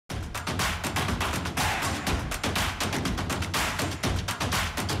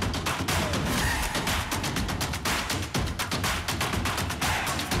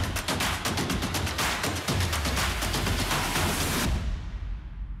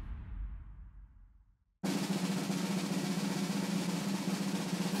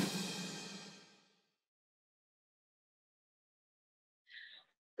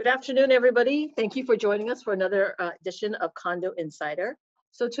Good afternoon, everybody. Thank you for joining us for another edition of Condo Insider.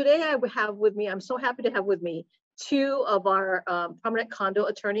 So today I have with me, I'm so happy to have with me two of our prominent condo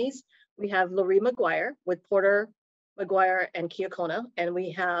attorneys. We have Laree McGuire with Porter, McGuire, and Keokona. And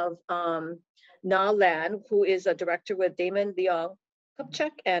we have Na Lan, who is a director with Damon Leong Kupchak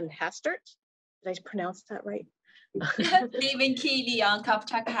and Hastert. Did I pronounce that right? Damon Key Leong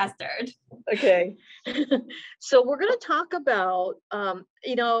Kupchak Hastert. Okay. So we're going to talk about,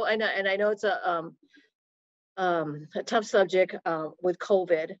 you know, and I know it's a tough subject with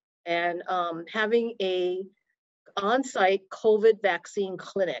COVID and having a on-site COVID vaccine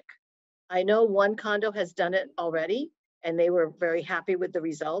clinic. I know one condo has done it already and they were very happy with the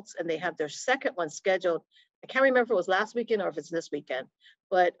results, and they have their second one scheduled. I can't remember if it was last weekend or if it's this weekend,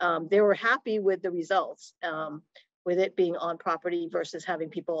 but they were happy with the results, with it being on property versus having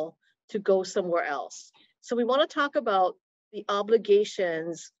people to go somewhere else. So we want to talk about the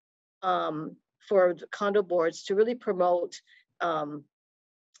obligations for the condo boards to really promote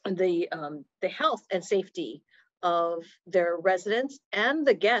the health and safety of their residents and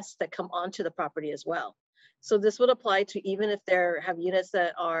the guests that come onto the property as well. So this would apply to even if they have units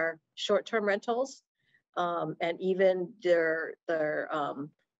that are short-term rentals, and even their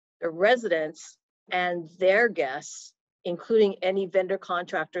residents and their guests, including any vendor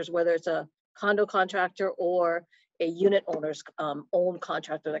contractors, whether it's a condo contractor or a unit owner's own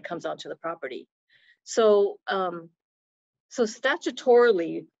contractor that comes onto the property. So, so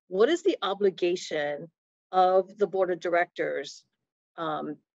statutorily, what is the obligation of the board of directors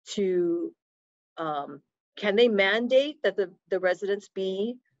can they mandate that the residents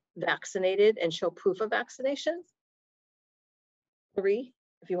be vaccinated and show proof of vaccination? Laree,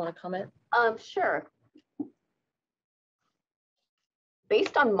 if you want to comment. Sure.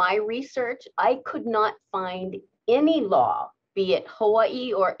 Based on my research, I could not find any law, be it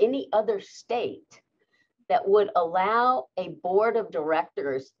Hawaii or any other state, that would allow a board of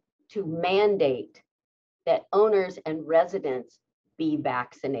directors to mandate that owners and residents be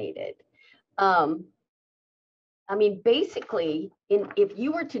vaccinated. I mean, basically, if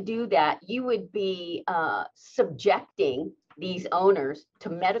you were to do that, you would be subjecting these owners to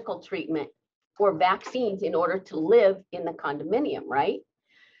medical treatment for vaccines in order to live in the condominium, right?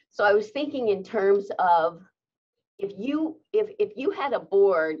 So I was thinking in terms of if you had a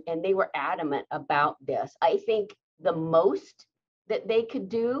board and they were adamant about this, I think the most that they could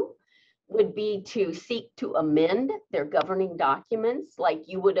do would be to seek to amend their governing documents like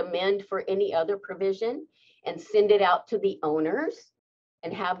you would amend for any other provision, and send it out to the owners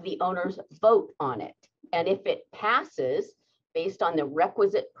and have the owners vote on it. And if it passes based on the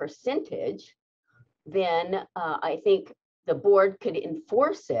requisite percentage, then I think the board could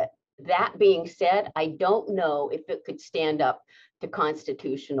enforce it. That being said, I don't know if it could stand up to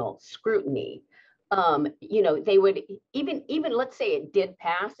constitutional scrutiny. You know, they would even let's say it did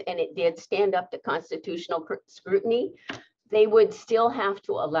pass and it did stand up to constitutional scrutiny, they would still have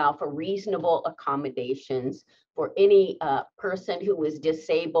to allow for reasonable accommodations for any person who was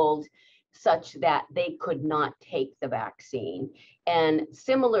disabled such that they could not take the vaccine. And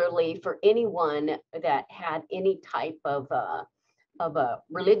similarly, for anyone that had any type of a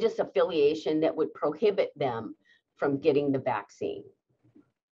religious affiliation that would prohibit them from getting the vaccine.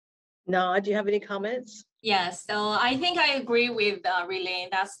 No, do you have any comments? Yes, so I think I agree with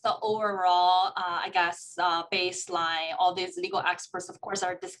Raelene. That's the overall, I guess, baseline. All these legal experts, of course,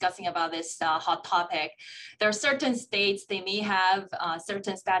 are discussing about this hot topic. There are certain states, they may have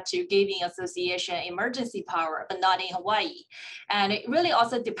certain statute giving association emergency power, but not in Hawaii. And it really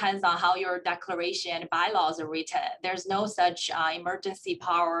also depends on how your declaration bylaws are written. There's no such emergency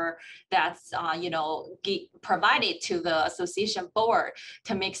power that's, you know, provided to the association board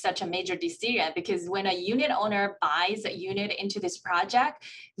to make such a major decision, because when a unit owner buys a unit into this project,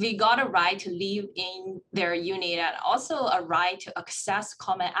 they got a right to live in their unit and also a right to access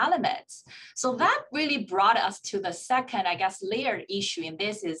common elements. So that really brought us to the second, I guess, layered issue in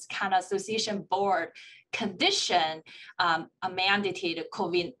this is can association board condition a mandated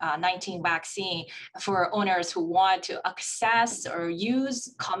COVID-19 vaccine for owners who want to access or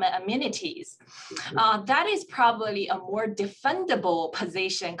use common amenities. That is probably a more defendable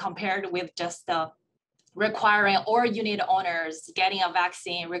position compared with just the requiring all unit owners getting a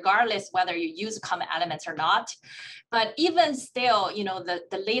vaccine, regardless whether you use common elements or not. But even still, you know,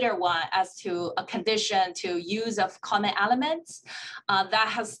 the later one as to a condition to use of common elements,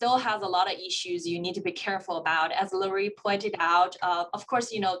 that still has a lot of issues you need to be careful about. As Laree pointed out, of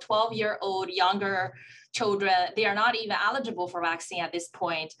course, you know, 12-year-old younger children, they are not even eligible for vaccine at this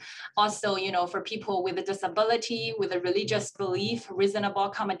point. Also, you know, for people with a disability, with a religious belief, reasonable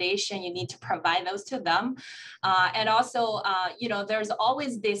accommodation, you need to provide those to them. And also, you know, there's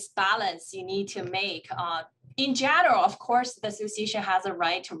always this balance you need to make. In general, of course, the association has a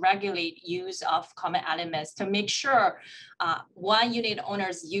right to regulate use of common elements to make sure one unit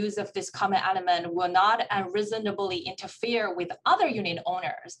owner's use of this common element will not unreasonably interfere with other unit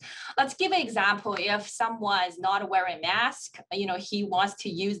owners. Let's give an example. If someone is not wearing a mask, you know, he wants to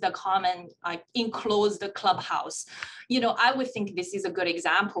use the common enclosed clubhouse. You know, I would think this is a good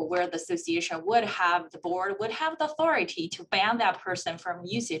example where the association would have, the board would have the authority to ban that person from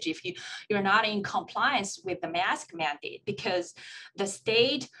usage if you're not in compliance with the mask mandate, because the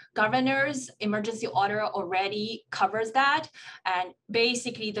state governor's emergency order already covers that. And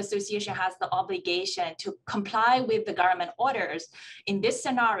basically the association has the obligation to comply with the government orders. In this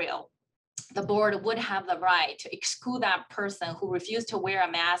scenario, the board would have the right to exclude that person who refused to wear a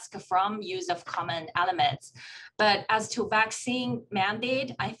mask from use of common elements. But as to vaccine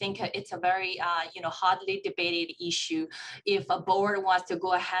mandate, I think it's a very you know, hotly debated issue. If a board wants to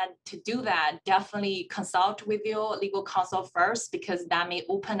go ahead to do that, definitely consult with your legal counsel first, because that may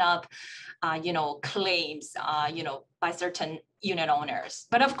open up you know, claims you know, by certain unit owners.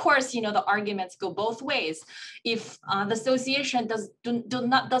 But of course, you know, the arguments go both ways. If the association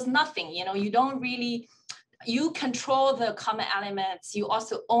does nothing, you know, you don't really, you control the common elements, you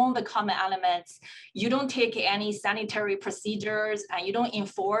also own the common elements, you don't take any sanitary procedures, and you don't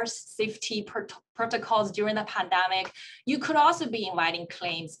enforce safety protocols during the pandemic, you could also be inviting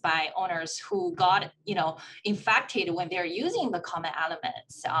claims by owners who got, you know, infected when they're using the common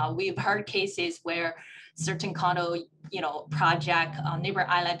elements. We've heard cases where certain condo, you know, project, Neighbor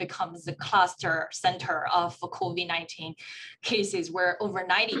Island becomes the cluster center of COVID-19 cases, where over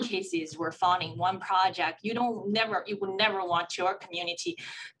 90 cases were found in one project. You would never want your community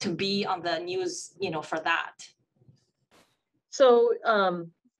to be on the news, you know, for that. So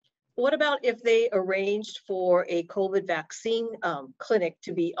what about if they arranged for a COVID vaccine clinic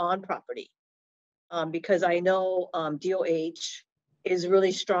to be on property? Because I know DOH is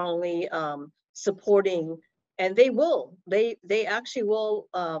really strongly supporting, and they actually will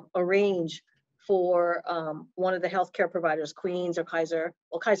arrange for one of the healthcare providers, Queens or Kaiser.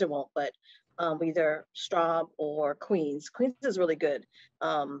 Well, Kaiser won't, but either Straub or Queens. Queens is really good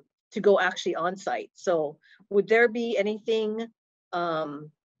to go actually on site. So would there be anything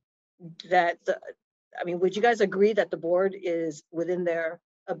that, I mean, would you guys agree that the board is within their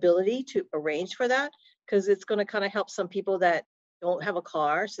ability to arrange for that? Because it's going to kind of help some people that don't have a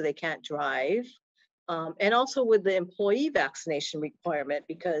car, so they can't drive. And also with the employee vaccination requirement,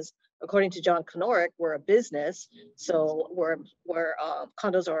 because according to John Kenorick, we're a business, so we're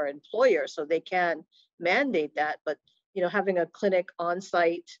condos are an employer, so they can mandate that. But you know, having a clinic on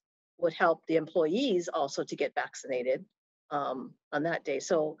site would help the employees also to get vaccinated on that day.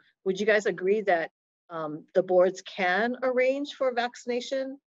 So would you guys agree that the boards can arrange for a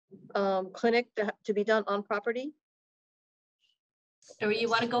vaccination clinic to be done on property? Or you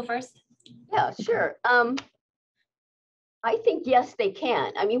want to go first? Yeah, sure. I think, yes, they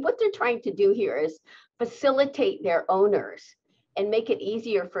can. I mean, what they're trying to do here is facilitate their owners and make it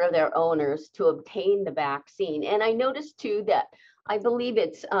easier for their owners to obtain the vaccine. And I noticed too that I believe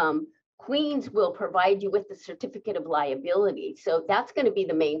it's Queens will provide you with the certificate of liability. So that's going to be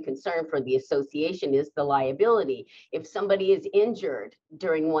the main concern for the association, is the liability if somebody is injured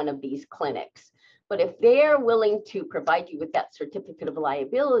during one of these clinics. But if they're willing to provide you with that certificate of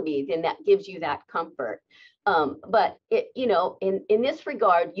liability, then that gives you that comfort. But you know, in this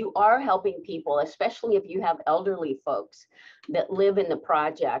regard, you are helping people, especially if you have elderly folks that live in the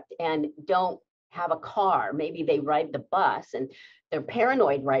project and don't have a car. Maybe they ride the bus and they're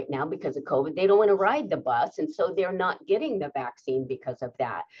paranoid right now because of COVID. They don't want to ride the bus, and so they're not getting the vaccine because of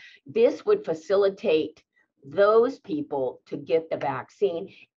that. This would facilitate those people to get the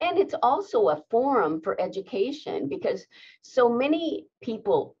vaccine. And it's also a forum for education, because so many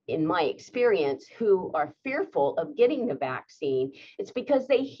people, in my experience, who are fearful of getting the vaccine, it's because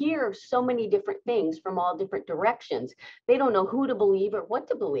they hear so many different things from all different directions. They don't know who to believe or what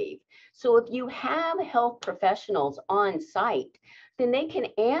to believe. So if you have health professionals on site, then they can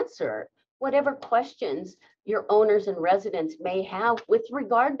answer whatever questions your owners and residents may have with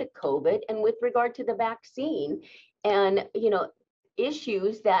regard to COVID and with regard to the vaccine, and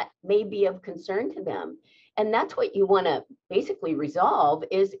issues that may be of concern to them. And that's what you want to basically resolve,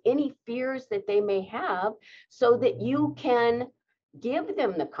 is any fears that they may have, so that you can give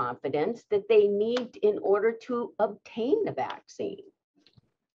them the confidence that they need in order to obtain the vaccine.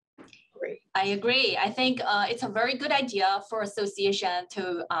 I agree. I think it's a very good idea for association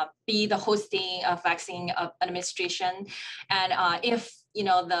to be the hosting of vaccine administration. And if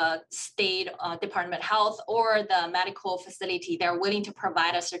the state Department of Health or the medical facility, they're willing to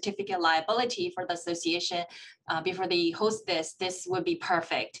provide a certificate of liability for the association before they host this would be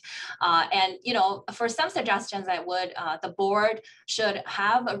perfect. And for some suggestions, the board should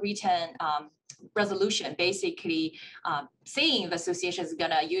have a written resolution basically saying the association is going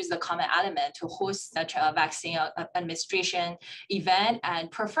to use the common element to host such a vaccine administration event,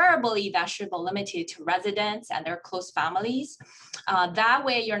 and preferably that should be limited to residents and their close families. That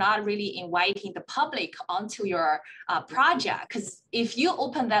way you're not really inviting the public onto your project, because if you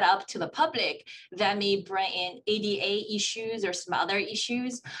open that up to the public, that may bring in ADA issues or some other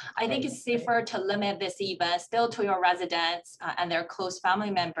issues. I think it's safer to limit this event still to your residents and their close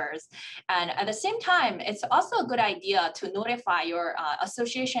family members. And at the same time, it's also a good idea to notify your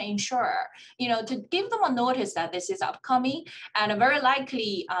association insurer, to give them a notice that this is upcoming, and very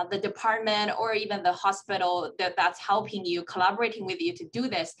likely the department or even the hospital that's helping you, collaborating with you to do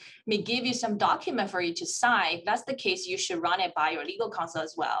this, may give you some document for you to sign. If that's the case, you should run it by your legal counsel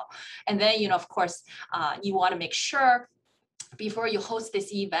as well. And then, of course, you want to make sure before you host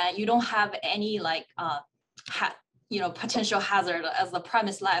this event, you don't have any potential hazard as the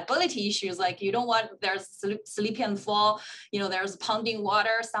premise liability issues. Like you don't want there's slip and fall, there's pounding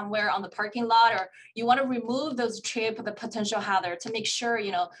water somewhere on the parking lot, or you want to remove those the potential hazard to make sure,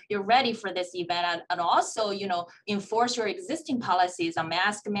 you're ready for this event. And also, enforce your existing policies on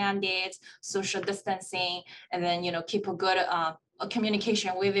mask mandates, social distancing, and then, keep a good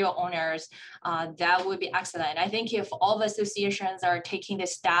communication with your owners. That would be excellent. I think if all the associations are taking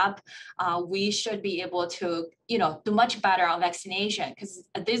this step, we should be able to, do much better on vaccination. Because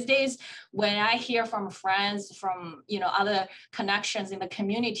these days, when I hear from friends, from, other connections in the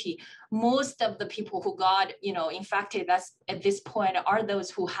community, most of the people who got, infected at this point are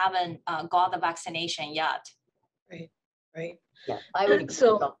those who haven't got the vaccination yet. Right. Yeah, I would.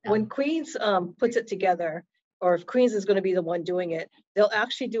 So when Queens puts it together, or if Queens is going to be the one doing it, they'll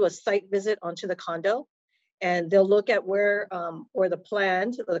actually do a site visit onto the condo, and they'll look at where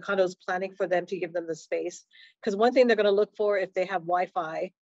the condo is planning for them to give them the space. Because one thing they're going to look for, if they have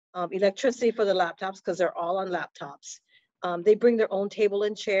Wi-Fi, electricity for the laptops, because they're all on laptops. They bring their own table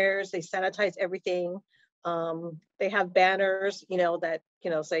and chairs. They sanitize everything. They have banners, that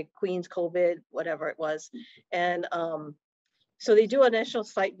say Queens COVID, whatever it was, and so they do an initial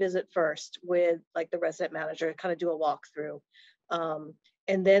site visit first with the resident manager, kind of do a walkthrough.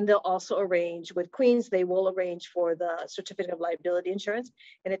 And then they'll also arrange with Queens, they will arrange for the certificate of liability insurance,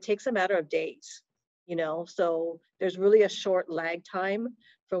 and it takes a matter of days, so there's really a short lag time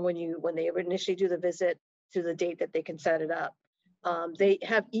from when they initially do the visit to the date that they can set it up. They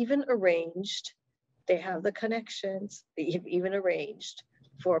have even arranged, they have the connections, they have even arranged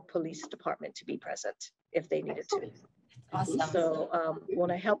for a police department to be present if they needed to. Awesome. So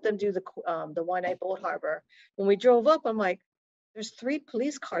when I helped them do the Waianae Boat Harbor, when we drove up, I'm like, there's 3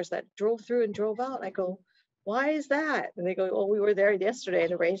 police cars that drove through and drove out. I go, why is that? And they go, oh, we were there yesterday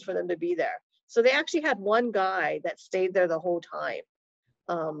and arranged for them to be there. So they actually had one guy that stayed there the whole time.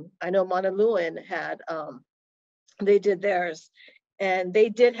 I know Manaluan had, they did theirs, and they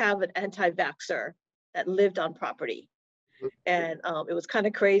did have an anti-vaxxer that lived on property. And it was kind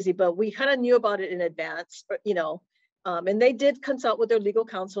of crazy, but we kind of knew about it in advance, and they did consult with their legal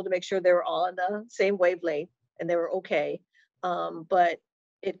counsel to make sure they were all on the same wavelength and they were okay. But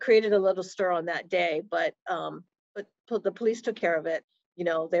it created a little stir on that day, but the police took care of it.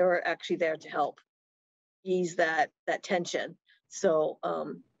 They were actually there to help ease that tension. So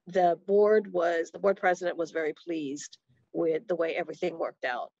the board president was very pleased with the way everything worked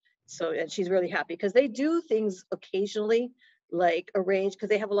out. So, and she's really happy because they do things occasionally, like arrange, because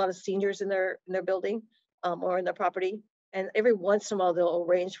they have a lot of seniors in their building or in their property. And every once in a while they'll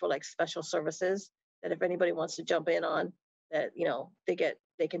arrange for special services that if anybody wants to jump in on that,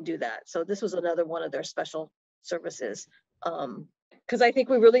 they can do that. So this was another one of their special services. Because I think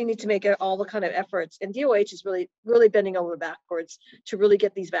we really need to make all the kind of efforts, and DOH is really, really bending over backwards to really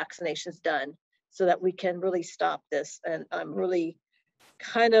get these vaccinations done so that we can really stop this. And I'm really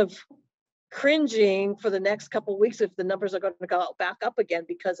kind of cringing for the next couple of weeks if the numbers are going to go back up again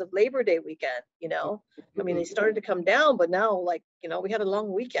because of Labor Day weekend, you know. I mean, they started to come down, but now, like, you know, we had a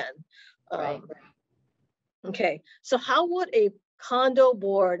long weekend. Right. Okay, so how would a condo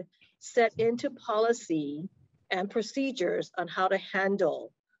board set into policy and procedures on how to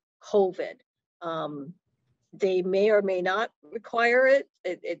handle COVID? They may or may not require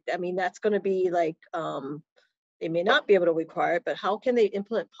it. I mean, that's going to be like, they may not be able to require it, but how can they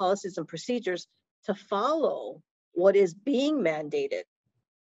implement policies and procedures to follow what is being mandated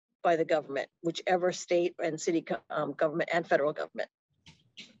by the government, whichever state and city government and federal government?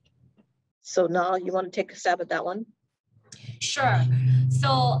 So now you want to take a stab at that one? Sure.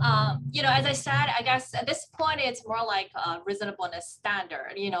 So, you know, as I said, I guess at this point, it's more like a reasonableness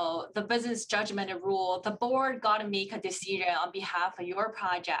standard. You know, the business judgment rule, the board got to make a decision on behalf of your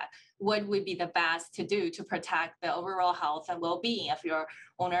project. What would be the best to do to protect the overall health and well-being of your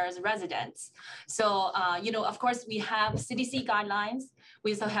owners, residents? So, you know, of course, we have CDC guidelines.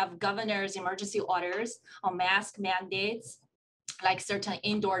 We also have governor's emergency orders on mask mandates. Like certain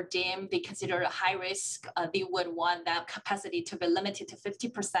indoor gym, they consider a high risk. They would want that capacity to be limited to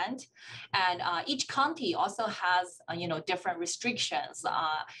 50%. And each county also has, you know, different restrictions.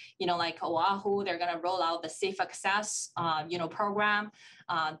 You know, like Oahu, they're going to roll out the safe access, you know, program.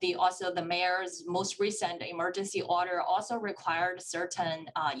 The mayor's most recent emergency order also required certain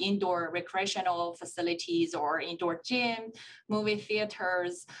indoor recreational facilities or indoor gym, movie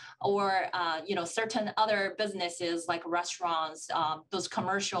theaters, or you know, certain other businesses like restaurants, those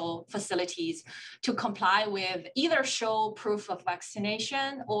commercial facilities, to comply with either show proof of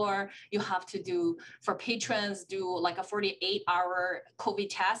vaccination, or you have to do, for patrons, do like a 48-hour COVID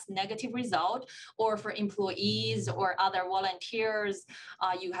test negative result, or for employees or other volunteers,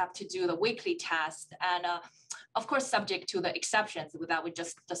 you have to do the weekly test, and of course, subject to the exceptions that we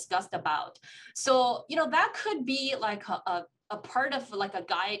just discussed about. So, you know, that could be like a part of like a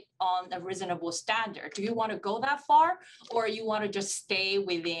guide on a reasonable standard. Do you want to go that far, or you want to just stay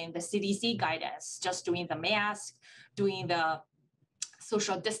within the CDC guidance, just doing the mask, doing the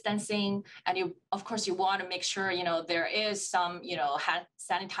social distancing, and you, of course, you want to make sure, you know, there is some, you know, hand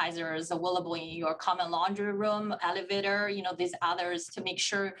sanitizers available in your common laundry room, elevator, you know, these others, to make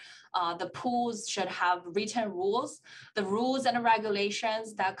sure the pools should have written rules, the rules and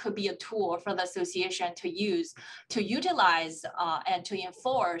regulations that could be a tool for the association to use, to utilize and to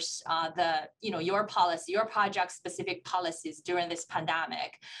enforce the, you know, your policy, your project specific policies during this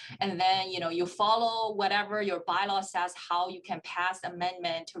pandemic. And then, you know, you follow whatever your bylaw says, how you can pass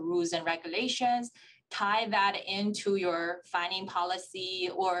amendment to rules and regulations, tie that into your finding policy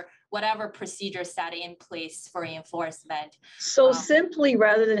or whatever procedure set in place for enforcement. So simply,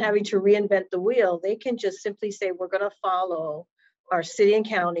 rather than having to reinvent the wheel, they can just simply say, we're going to follow our city and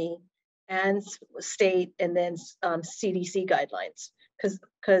county and state and then CDC guidelines,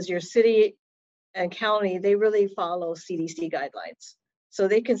 because your city and county, they really follow CDC guidelines. So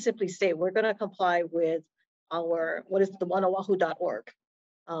they can simply say, we're going to comply with our, what is the oneoahu.org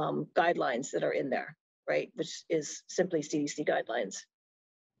guidelines that are in there, right? Which is simply CDC guidelines.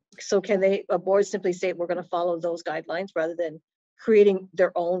 So can a board simply say, we're going to follow those guidelines rather than creating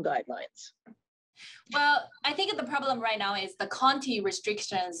their own guidelines? Well, I think the problem right now is the county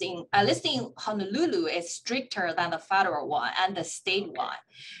restrictions in, at least in Honolulu, is stricter than the federal one and the state one.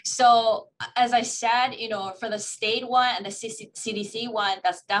 So as I said, you know, for the state one and the CDC one,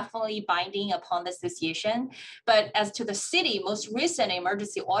 that's definitely binding upon the association. But as to the city, most recent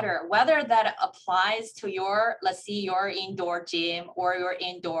emergency order, whether that applies to your, let's see, your indoor gym or your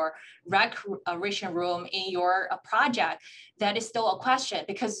indoor recreation room in your project, that is still a question,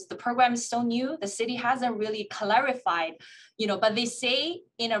 because the program is so new. The city hasn't really clarified, you know, but they say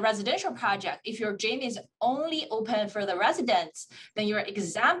in a residential project, if your gym is only open for the residents, then you're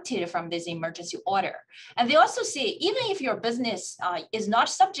exempted from this emergency order. And they also say, even if your business is not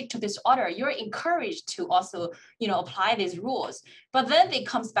subject to this order, you're encouraged to also, you know, apply these rules. But then it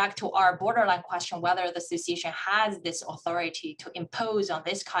comes back to our borderline question, whether the association has this authority to impose on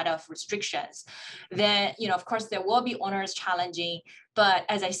this kind of restrictions. Then, you know, of course, there will be owners challenging. But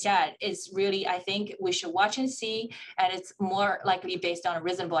as I said, it's really, I think we should watch and see, and it's more likely based on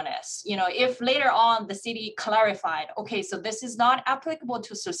reasonableness. You know, if later on the city clarified, okay, so this is not applicable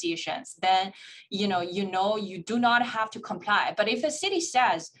to associations, then, you do not have to comply. But if the city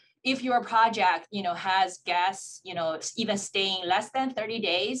says, if your project, has guests, even staying less than 30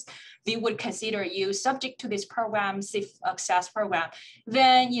 days, they would consider you subject to this program, safe access program.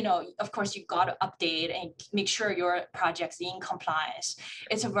 Then, of course, you got to update and make sure your project's in compliance.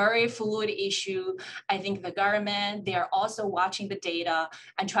 It's a very fluid issue. I think the government, they are also watching the data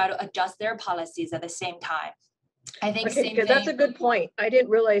and try to adjust their policies at the same time. I think okay, that's a good point. I didn't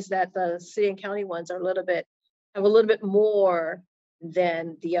realize that the city and county ones are have a little bit more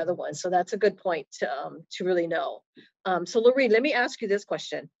than the other ones. So that's a good point to really know. So Laree, let me ask you this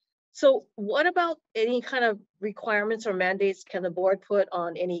question. So what about any kind of requirements or mandates can the board put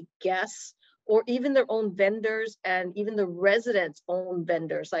on any guests or even their own vendors and even the residents' own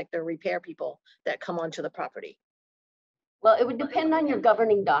vendors, like the repair people that come onto the property? Well, it would depend on your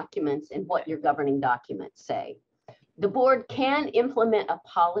governing documents and what your governing documents say. The board can implement a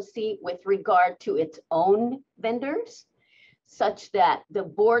policy with regard to its own vendors, such that the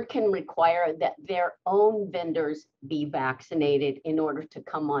board can require that their own vendors be vaccinated in order to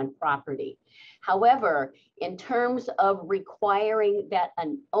come on property. However, in terms of requiring that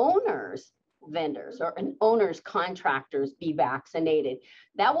an owner's vendors or an owner's contractors be vaccinated,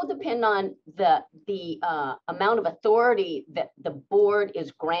 that will depend on the amount of authority that the board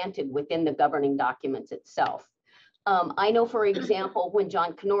is granted within the governing documents itself. I know, for example, when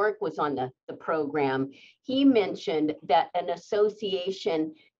John Kenorick was on the program, he mentioned that an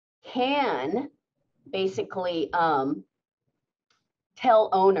association can basically tell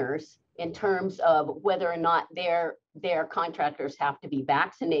owners in terms of whether or not their contractors have to be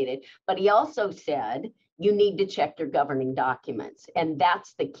vaccinated. But he also said, you need to check your governing documents. And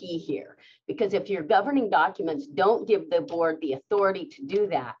that's the key here, because if your governing documents don't give the board the authority to do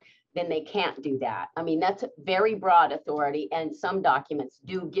that, then they can't do that. I mean, that's a very broad authority, and some documents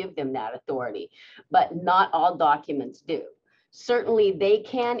do give them that authority, but not all documents do. Certainly, they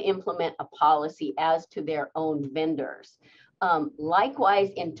can implement a policy as to their own vendors. Likewise,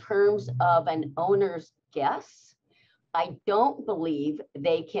 in terms of an owner's guests, I don't believe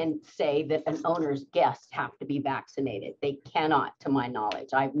they can say that an owner's guests have to be vaccinated. They cannot, to my knowledge.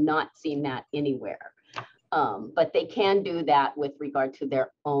 I've not seen that anywhere. But they can do that with regard to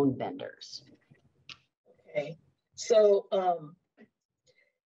their own vendors. Okay, so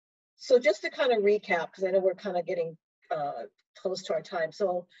so just to kind of recap, because I know we're kind of getting close to our time.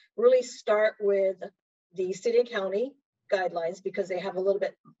 So really start with the city and county guidelines, because they have a little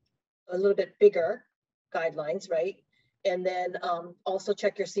bit bigger guidelines, right? And then also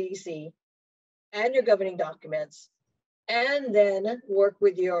check your CEC and your governing documents, and then work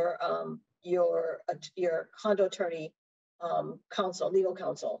with your condo attorney legal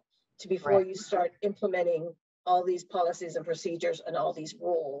counsel before right. You start implementing all these policies and procedures and all these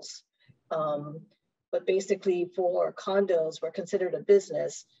rules. But basically for condos, we're considered a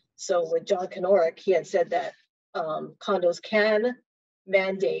business. So with John Kenorick, he had said that condos can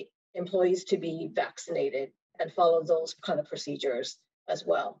mandate employees to be vaccinated and follow those kind of procedures as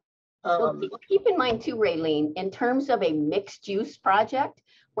well. Well, keep in mind too, Raelene, in terms of a mixed use project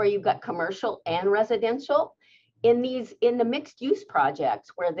where you've got commercial and residential, in the mixed use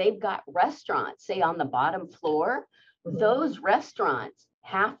projects where they've got restaurants, say on the bottom floor, mm-hmm. Those restaurants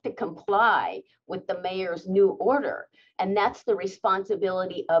have to comply with the mayor's new order. And that's the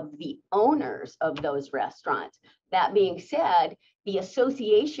responsibility of the owners of those restaurants. That being said, the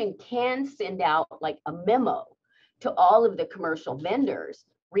association can send out like a memo to all of the commercial vendors,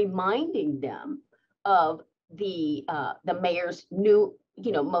 reminding them of the mayor's new,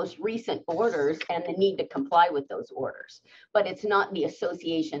 most recent orders and the need to comply with those orders. But it's not the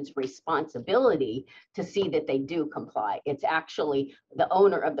association's responsibility to see that they do comply. It's actually the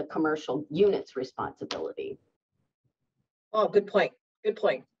owner of the commercial unit's responsibility. Oh, good point. Good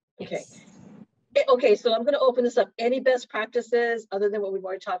point. Okay. Yes. Okay, so I'm going to open this up. Any best practices other than what we've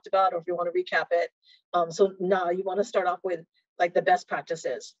already talked about, or if you want to recap it? So now you want to start off with like the best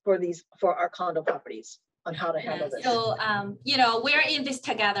practices for our condo properties on how to handle this. So, we're in this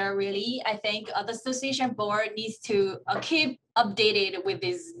together, really. I think the association board needs to keep updated with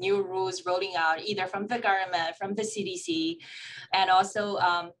these new rules rolling out, either from the government, from the CDC, and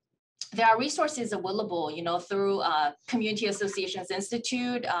also there are resources available, through Community Associations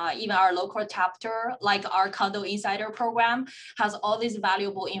Institute, even our local chapter, like our Condo Insider program, has all these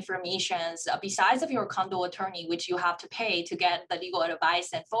valuable informations. Besides of your condo attorney, which you have to pay to get the legal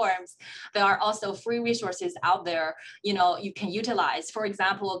advice and forms, there are also free resources out there, you can utilize. For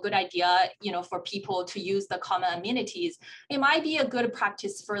example, a good idea, for people to use the common amenities, it might be a good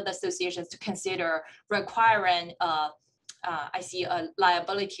practice for the associations to consider requiring I see a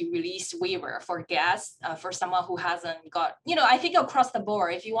liability release waiver for guests, for someone who hasn't got, I think across the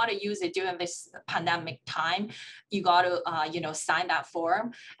board, if you want to use it during this pandemic time, you got to, sign that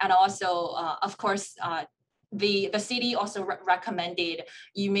form. And also, of course, the city also recommended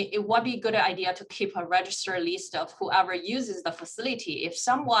it would be a good idea to keep a registered list of whoever uses the facility. If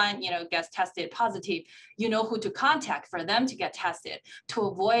someone gets tested positive, you know who to contact for them to get tested, to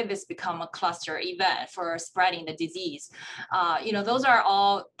avoid this become a cluster event for spreading the disease. Those are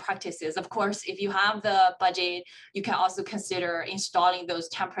all practices. Of course, if you have the budget, you can also consider installing those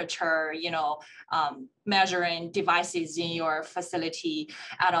temperature measuring devices in your facility,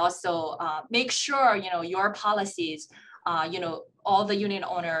 and also make sure your policies, all the unit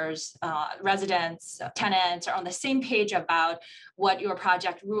owners, residents, tenants are on the same page about what your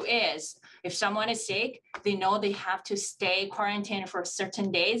project rule is. If someone is sick, they know they have to stay quarantined for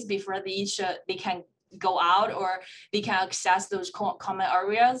certain days before they can go out or they can access those common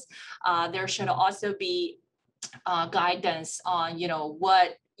areas. There should also be guidance on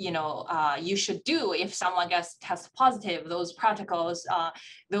what you should do if someone gets tested positive. Those protocols,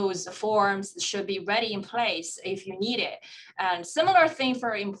 those forms should be ready in place if you need it. And similar thing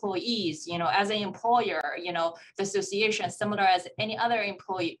for employees, as an employer, the association, similar as any other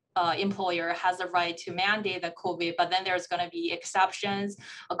employer, has the right to mandate the COVID, but then there's going to be exceptions,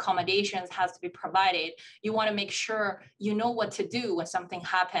 accommodations has to be provided. You want to make sure you know what to do when something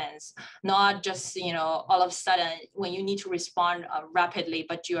happens, not just all of a sudden when you need to respond rapidly,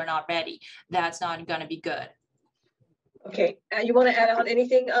 but you are not ready. That's not going to be good. Okay, you want to add on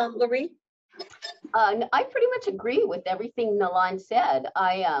anything, Laree? I pretty much agree with everything Nalan said.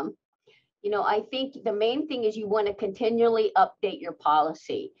 I think the main thing is you want to continually update your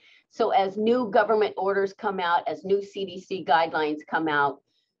policy. So as new government orders come out, as new CDC guidelines come out,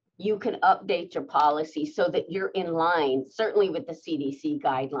 you can update your policy so that you're in line, certainly with the CDC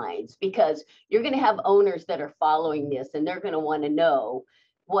guidelines, because you're going to have owners that are following this and they're going to want to know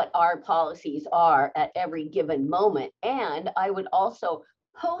what our policies are at every given moment. And I would also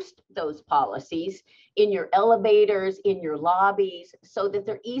post those policies in your elevators, in your lobbies, so that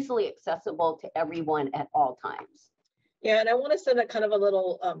they're easily accessible to everyone at all times. Yeah, and I want to send a kind of a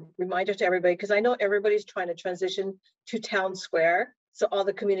little reminder to everybody, because I know everybody's trying to transition to town square. So all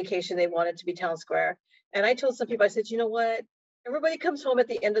the communication, they want it to be town square. And I told some people, I said, you know what? Everybody comes home at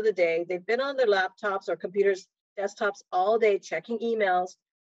the end of the day. They've been on their laptops or computers, desktops all day checking emails.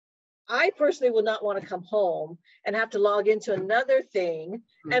 I personally would not want to come home and have to log into another thing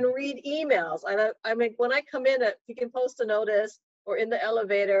and read emails. I mean, when I come in, if you can post a notice or in the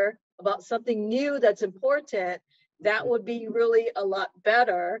elevator about something new that's important, that would be really a lot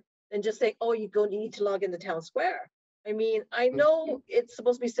better than just saying, oh, you need to log into town square. I mean, I know it's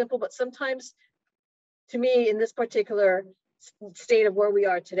supposed to be simple, but sometimes, to me, in this particular state of where we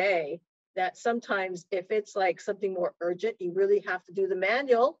are today, that sometimes if it's like something more urgent, you really have to do the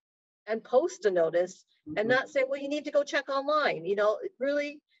manual and post a notice and not say, well, you need to go check online,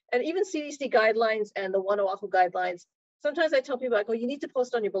 really. And even CDC guidelines and the One Oahu guidelines, sometimes I tell people, I go, you need to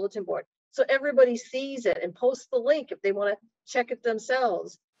post on your bulletin board so everybody sees it, and post the link if they want to check it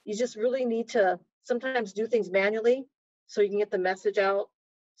themselves. You just really need to sometimes do things manually so you can get the message out.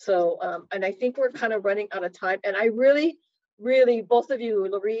 So, and I think we're kind of running out of time. And I really, both of you,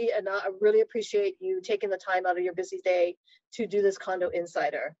 Laree and I really appreciate you taking the time out of your busy day to do this Condo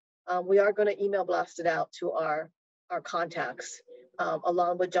Insider. We are going to email blast it out to our contacts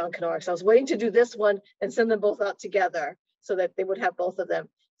along with John Kenorik. So I was waiting to do this one and send them both out together so that they would have both of them.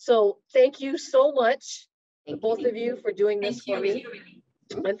 So thank you so much, both of you, for doing this for me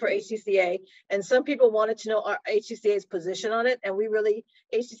and for HCCA. And some people wanted to know our HCCA's position on it, and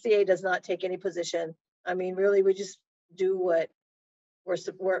HCCA does not take any position. I mean, really, we just do what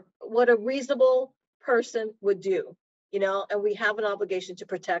a reasonable person would do, and we have an obligation to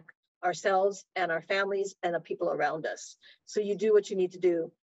protect ourselves and our families and the people around us. So you do what you need to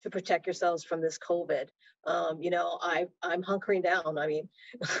do to protect yourselves from this COVID. I'm hunkering down. I mean,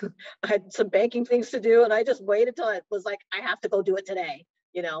 I had some banking things to do, and I just waited till it was like, I have to go do it today,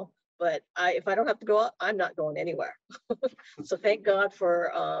 but if I don't have to go out, I'm not going anywhere. So thank goodness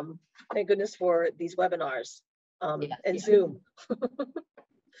for these webinars and Zoom.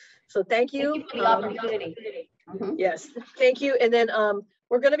 So thank you. Thank you for the opportunity. Yes, thank you. And then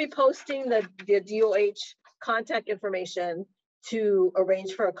we're going to be posting the DOH contact information to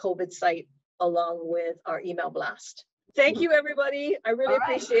arrange for a COVID site along with our email blast. Thank you, everybody. I really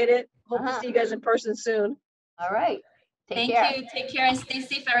appreciate it. Hope to see you guys in person soon. All right. Thank you. Take care and stay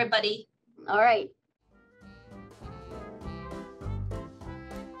safe, everybody. All right.